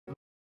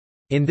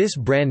In this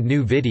brand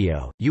new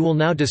video, you will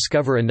now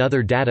discover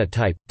another data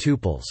type,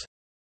 tuples.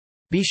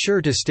 Be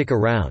sure to stick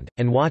around,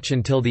 and watch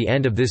until the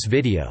end of this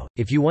video,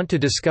 if you want to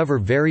discover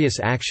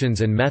various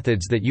actions and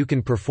methods that you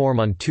can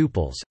perform on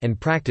tuples, and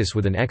practice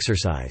with an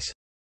exercise.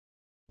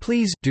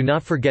 Please, do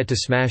not forget to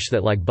smash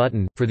that like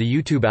button, for the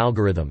YouTube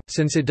algorithm,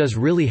 since it does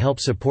really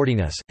help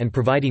supporting us, and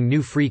providing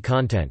new free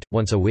content,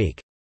 once a week.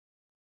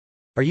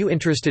 Are you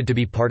interested to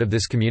be part of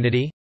this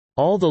community?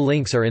 All the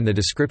links are in the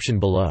description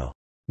below.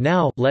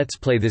 Now, let's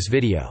play this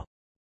video.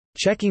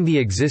 Checking the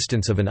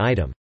existence of an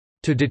item.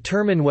 To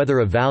determine whether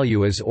a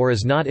value is or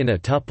is not in a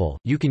tuple,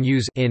 you can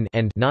use in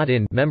and not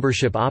in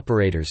membership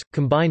operators,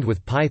 combined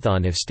with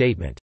Python if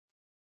statement.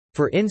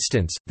 For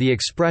instance, the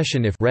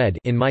expression if red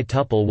in my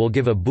tuple will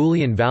give a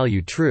Boolean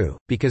value true,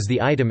 because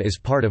the item is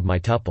part of my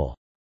tuple.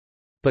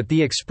 But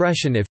the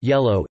expression if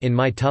yellow in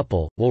my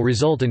tuple will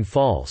result in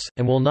false,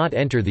 and will not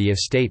enter the if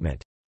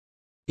statement.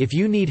 If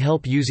you need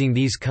help using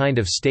these kind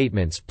of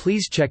statements,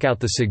 please check out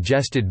the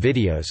suggested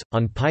videos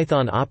on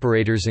Python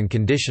operators and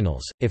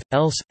conditionals, if,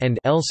 else, and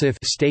else if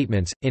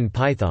statements in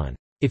Python.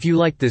 If you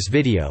liked this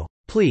video,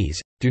 please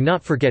do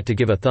not forget to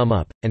give a thumb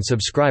up and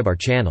subscribe our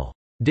channel.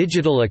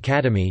 Digital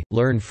Academy,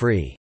 learn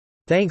free.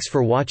 Thanks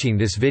for watching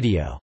this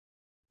video.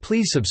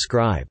 Please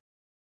subscribe.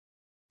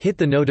 Hit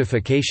the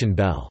notification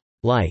bell,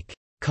 like,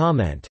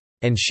 comment,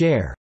 and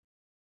share.